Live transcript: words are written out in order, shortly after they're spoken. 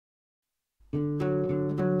Cut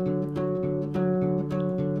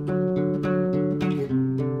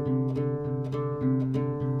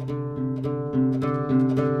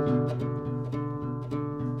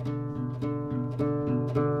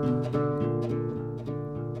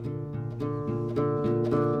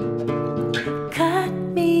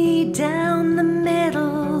me down the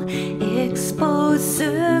middle, expose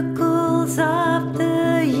circles of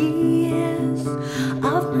the years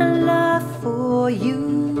of my love for you,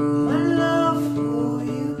 my love for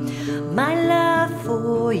you, my love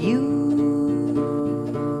for you.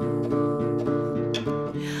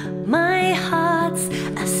 My heart's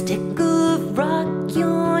a stick of rock,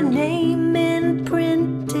 your name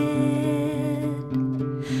imprinted.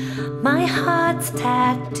 My heart's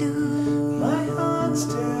tattooed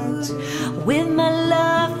with my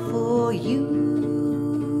love for you.